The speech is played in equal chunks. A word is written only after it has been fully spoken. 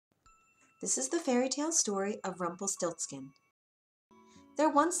This is the fairy tale story of Rumpelstiltskin. There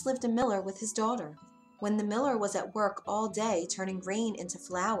once lived a miller with his daughter. When the miller was at work all day turning grain into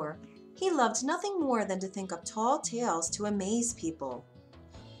flour, he loved nothing more than to think up tall tales to amaze people.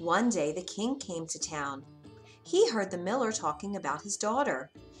 One day the king came to town. He heard the miller talking about his daughter.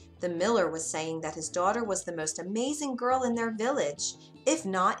 The miller was saying that his daughter was the most amazing girl in their village, if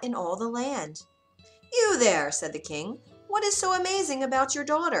not in all the land. "You there," said the king, "what is so amazing about your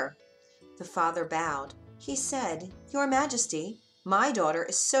daughter?" The father bowed. He said, "Your Majesty, my daughter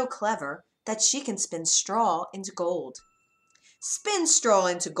is so clever that she can spin straw into gold." "Spin straw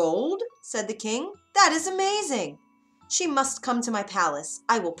into gold?" said the king. "That is amazing. She must come to my palace.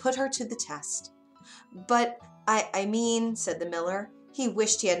 I will put her to the test." "But I mean," said the miller. He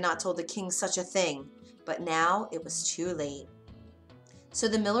wished he had not told the king such a thing, but now it was too late. So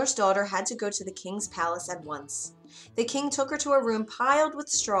the miller's daughter had to go to the king's palace at once. The king took her to a room piled with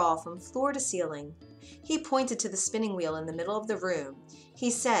straw from floor to ceiling. He pointed to the spinning wheel in the middle of the room. He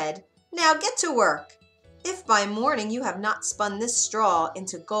said, "Now get to work. If by morning you have not spun this straw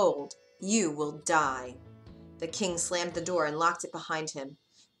into gold, you will die." The king slammed the door and locked it behind him.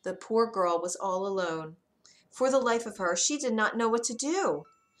 The poor girl was all alone. For the life of her, she did not know what to do.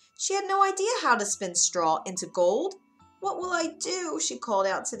 She had no idea how to spin straw into gold. "What will I do?" she called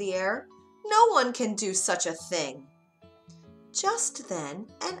out to the air. "No one can do such a thing." Just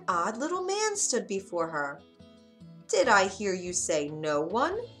then, an odd little man stood before her. "Did I hear you say no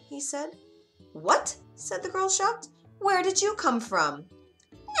one?" he said. "What?" said the girl, shocked. "Where did you come from?"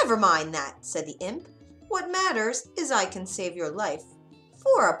 "Never mind that," said the imp. "What matters is I can save your life.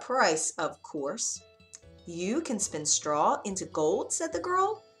 For a price, of course." "You can spin straw into gold?" said the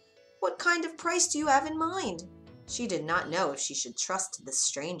girl. "What kind of price do you have in mind?" She did not know if she should trust this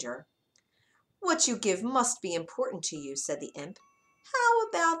stranger. "What you give must be important to you," said the imp. "How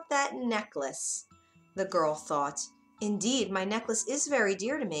about that necklace?" The girl thought, "Indeed, my necklace is very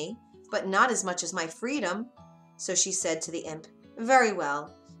dear to me, but not as much as my freedom." So she said to the imp, "Very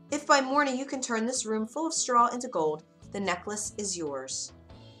well. If by morning you can turn this room full of straw into gold, the necklace is yours."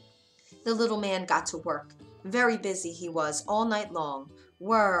 The little man got to work. Very busy he was all night long.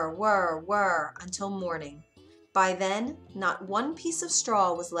 Whir, whir, whir, until morning. By then, not one piece of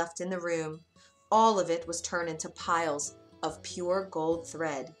straw was left in the room. All of it was turned into piles of pure gold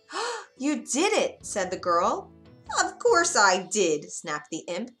thread. "You did it," said the girl. "Of course I did," snapped the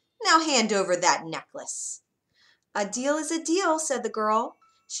imp. "Now hand over that necklace." "A deal is a deal," said the girl.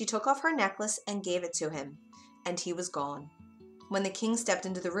 She took off her necklace and gave it to him, and he was gone. When the king stepped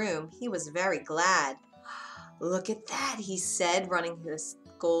into the room, he was very glad. "Look at that," he said, running his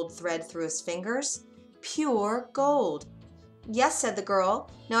gold thread through his fingers. "Pure gold." "Yes," said the girl.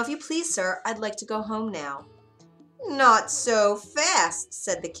 "Now, if you please, sir, I'd like to go home now." "Not so fast,"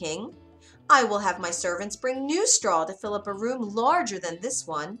 said the king. "I will have my servants bring new straw to fill up a room larger than this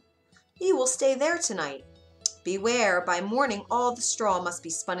one. You will stay there tonight. Beware, by morning all the straw must be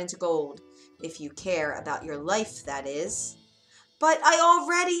spun into gold, if you care about your life, that is." "But I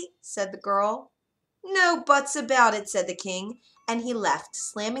already—" said the girl. "No buts about it," said the king, and he left,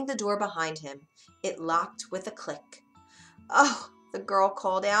 slamming the door behind him. It locked with a click. "Oh," the girl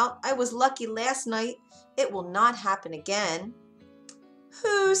called out, "I was lucky last night. It will not happen again."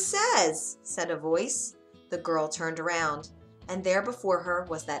 "Who says?" said a voice. The girl turned around, and there before her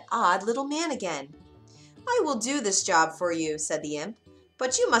was that odd little man again. "I will do this job for you," said the imp,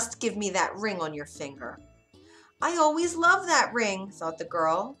 "but you must give me that ring on your finger." "I always loved that ring," thought the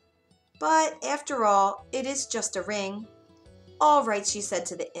girl. "But after all, it is just a ring." "All right," she said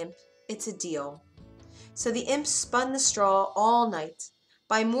to the imp, "it's a deal." So the imp spun the straw all night.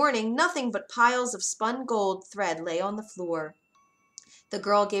 By morning, nothing but piles of spun gold thread lay on the floor. The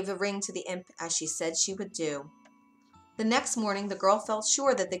girl gave the ring to the imp as she said she would do. The next morning, the girl felt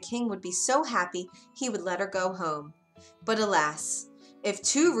sure that the king would be so happy he would let her go home. But alas, if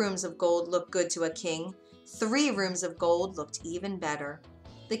 2 rooms of gold looked good to a king, 3 rooms of gold looked even better.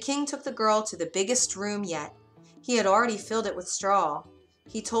 The king took the girl to the biggest room yet. He had already filled it with straw.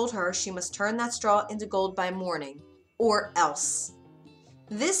 He told her she must turn that straw into gold by morning, or else.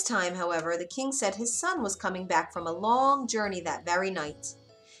 This time, however, the king said his son was coming back from a long journey that very night.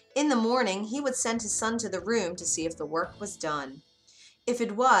 In the morning, he would send his son to the room to see if the work was done. If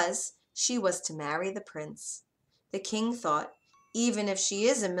it was, she was to marry the prince. The king thought, "Even if she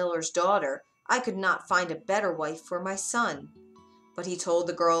is a miller's daughter, I could not find a better wife for my son." But he told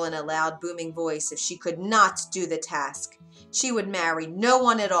the girl in a loud, booming voice if she could not do the task, she would marry no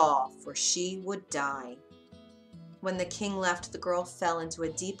one at all, for she would die. When the king left, the girl fell into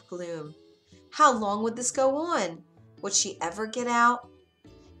a deep gloom. How long would this go on? Would she ever get out?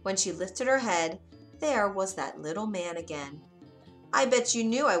 When she lifted her head, there was that little man again. "I bet you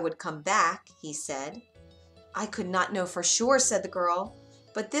knew I would come back," he said. "I could not know for sure," said the girl,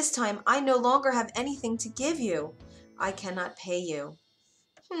 "but this time I no longer have anything to give you. I cannot pay you."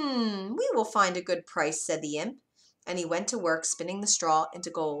 We will find a good price," said the imp, and he went to work spinning the straw into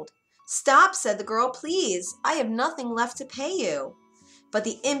gold. "Stop," said the girl, "please, I have nothing left to pay you." But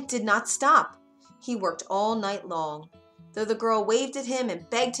the imp did not stop. He worked all night long. Though the girl waved at him and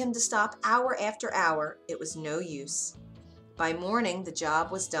begged him to stop hour after hour, it was no use. By morning the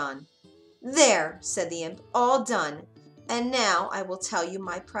job was done. "There," said the imp, "all done. And now I will tell you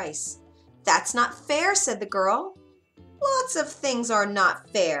my price." "That's not fair," said the girl. "Lots of things are not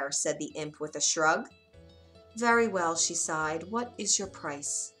fair," said the imp with a shrug. "Very well," she sighed. "What is your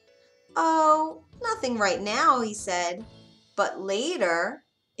price?" "Oh, nothing right now," he said. "But later,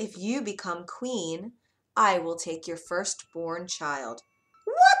 if you become queen, I will take your firstborn child."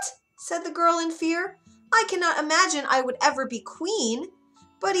 "What?" said the girl in fear. "I cannot imagine I would ever be queen.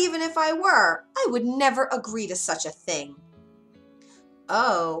 But even if I were, I would never agree to such a thing."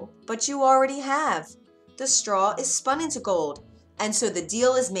 "Oh, but you already have. The straw is spun into gold, and so the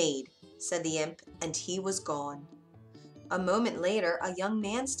deal is made," said the imp, and he was gone. A moment later, a young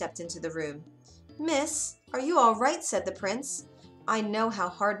man stepped into the room. "Miss, are you all right?" said the prince. "I know how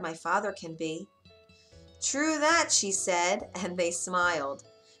hard my father can be." "True that," she said, and they smiled.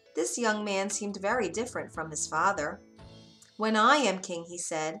 This young man seemed very different from his father. "When I am king," he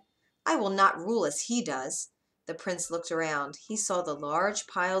said, "I will not rule as he does." The prince looked around. He saw the large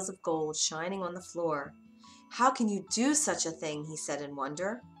piles of gold shining on the floor. "How can you do such a thing?" he said in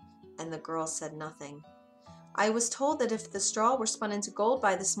wonder. And the girl said nothing. "I was told that if the straw were spun into gold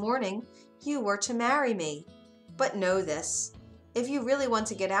by this morning, you were to marry me. But know this, if you really want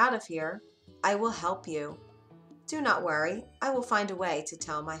to get out of here, I will help you. Do not worry, I will find a way to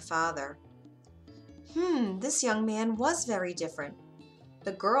tell my father." This young man was very different.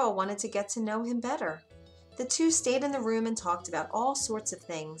 The girl wanted to get to know him better. The two stayed in the room and talked about all sorts of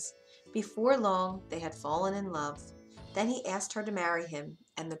things. Before long, they had fallen in love. Then he asked her to marry him,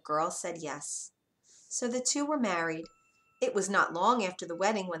 and the girl said yes. So the two were married. It was not long after the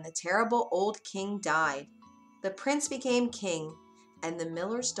wedding when the terrible old king died. The prince became king, and the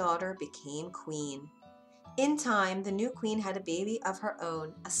miller's daughter became queen. In time, the new queen had a baby of her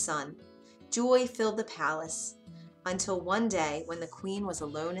own, a son. Joy filled the palace, until one day when the queen was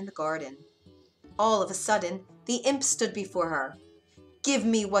alone in the garden. All of a sudden, the imp stood before her. "Give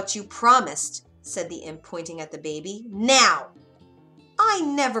me what you promised," said the imp, pointing at the baby. "Now!" "I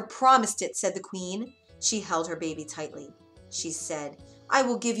never promised it," said the queen. She held her baby tightly. She said, "I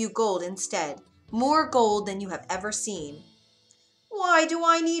will give you gold instead, more gold than you have ever seen." "Why do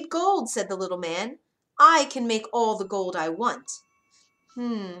I need gold?" said the little man. "I can make all the gold I want."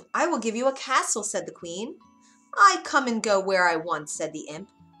 "I will give you a castle," said the queen. "I come and go where I want," said the imp.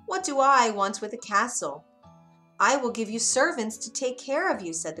 "What do I want with a castle?" "I will give you servants to take care of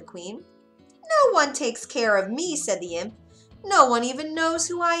you," said the queen. "No one takes care of me," said the imp. "No one even knows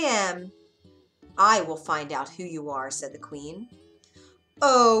who I am." "I will find out who you are," said the queen.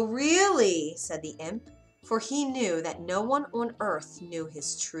 "Oh, really?" said the imp, for he knew that no one on earth knew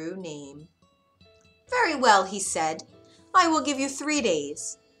his true name. "Very well," he said. "I will give you 3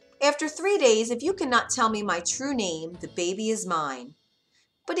 days. After 3 days, if you cannot tell me my true name, the baby is mine.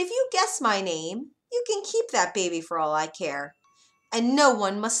 But if you guess my name, you can keep that baby for all I care. And no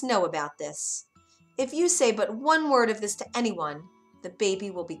one must know about this. If you say but one word of this to anyone, the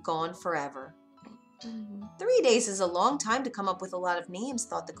baby will be gone forever." 3 days is a long time to come up with a lot of names,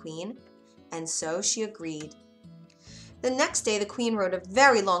 thought the queen, and so she agreed. The next day the queen wrote a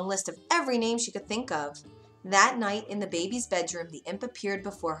very long list of every name she could think of. That night in the baby's bedroom the imp appeared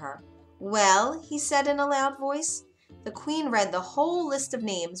before her. "Well," he said in a loud voice. The queen read the whole list of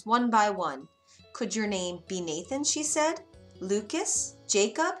names one by one. "Could your name be Nathan?" she said. "Lucas?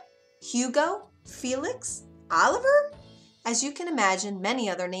 Jacob? Hugo? Felix? Oliver?" As you can imagine, many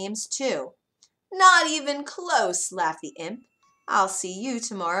other names too. "Not even close," laughed the imp. "I'll see you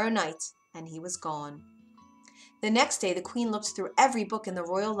tomorrow night." And he was gone. The next day the queen looked through every book in the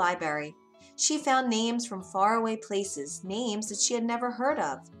royal library. She found names from faraway places, names that she had never heard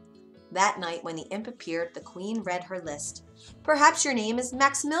of. That night when the imp appeared, the queen read her list. "Perhaps your name is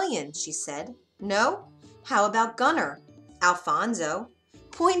Maximilian," she said. "No? How about Gunnar, Alfonso,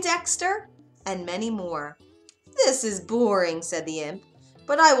 Poindexter, and many more?" "This is boring," said the imp,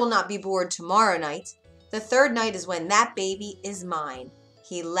 "but I will not be bored tomorrow night. The 3rd night is when that baby is mine."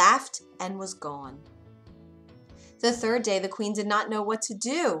 He laughed and was gone. The 3rd day the queen did not know what to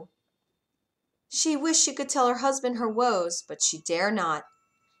do. She wished she could tell her husband her woes, but she dare not.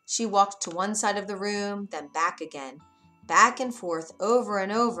 She walked to one side of the room, then back again, back and forth, over and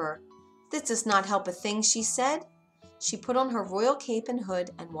over. "This does not help a thing," she said. She put on her royal cape and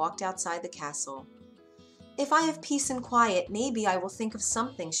hood and walked outside the castle. "If I have peace and quiet, maybe I will think of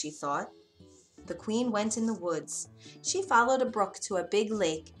something," she thought. The queen went in the woods. She followed a brook to a big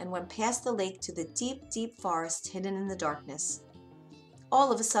lake and went past the lake to the deep, deep forest hidden in the darkness.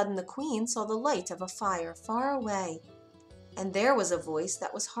 All of a sudden the queen saw the light of a fire far away, and there was a voice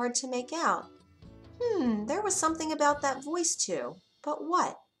that was hard to make out. There was something about that voice too, but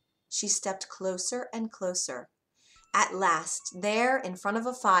what? She stepped closer and closer. At last, there in front of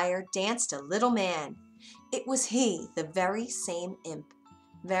a fire danced a little man. It was he, the very same imp.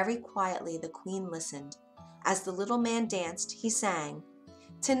 Very quietly the queen listened. As the little man danced, he sang,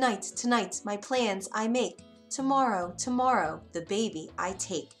 "Tonight, tonight, my plans I make. Tomorrow, tomorrow, the baby I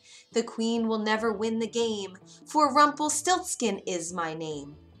take. The queen will never win the game, for Rumpelstiltskin is my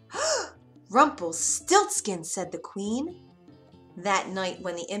name." "Rumpelstiltskin," said the queen. That night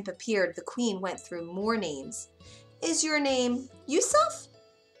when the imp appeared, the queen went through more names. "Is your name Yusuf?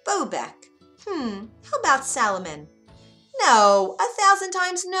 Bobek? How about Salomon?" "No, 1,000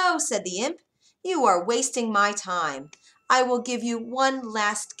 times no," said the imp. "You are wasting my time. I will give you one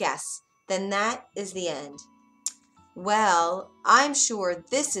last guess, then that is the end." "Well, I'm sure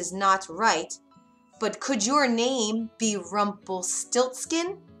this is not right, but could your name be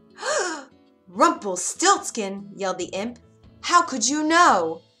Rumpelstiltskin?" "Rumpelstiltskin!" yelled the imp. "How could you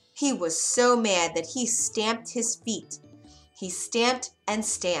know?" He was so mad that he stamped his feet. He stamped and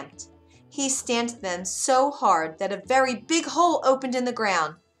stamped. He stamped them so hard that a very big hole opened in the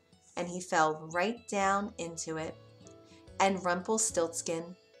ground, and he fell right down into it. And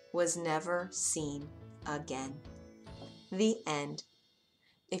Rumpelstiltskin was never seen again. The end.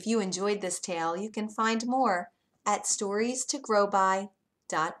 If you enjoyed this tale, you can find more at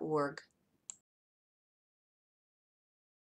storiestogrowby.org.